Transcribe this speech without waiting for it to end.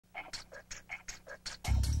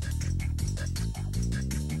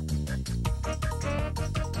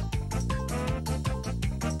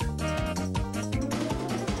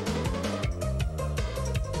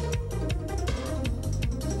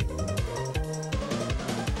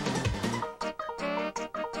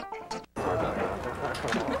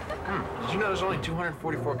there's only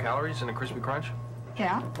 244 calories in a crispy crunch?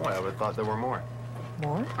 Yeah? Boy, I would have thought there were more.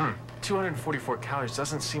 More? 244 calories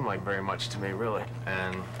doesn't seem like very much to me, really.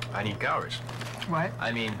 And I need calories. What?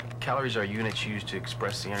 I mean, calories are units used to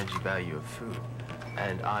express the energy value of food.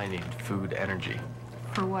 And I need food energy.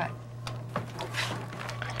 For what?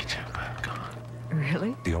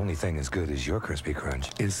 Really? The only thing as good as your crispy crunch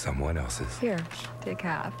is someone else's. Here, take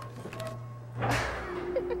half.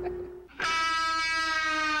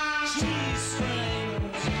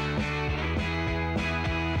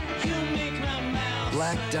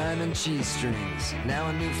 Black Diamond Cheesestrings. Now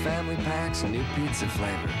in new family packs and new pizza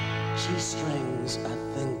flavor. Cheesestrings, I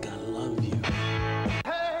think I love you.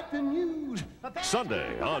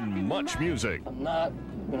 Sunday on Much Music. I'm not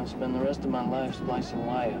gonna spend the rest of my life splicing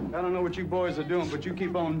wire. I don't know what you boys are doing, but you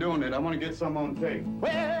keep on doing it. I want to get some on tape.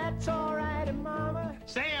 Well, that's all right, Mama.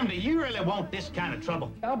 Sam, do you really want this kind of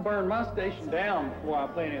trouble? I'll burn my station down before I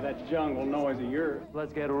play any of that jungle noise of yours.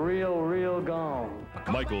 Let's get real gone.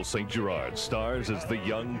 Michael St. Gerard stars as the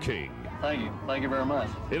young king. Thank you. Thank you very much.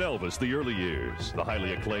 In Elvis, The Early Years, the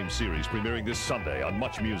highly acclaimed series premiering this Sunday on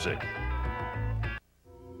Much Music.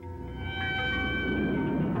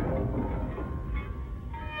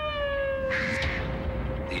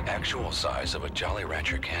 The actual size of a Jolly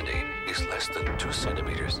Rancher candy is less than 2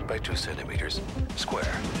 centimeters by 2 centimeters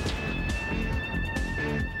square.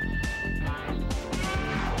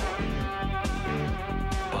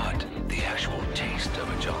 But the actual taste of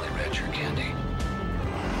a Jolly Rancher candy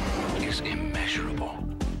is immeasurable.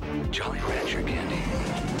 Jolly Rancher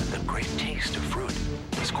candy.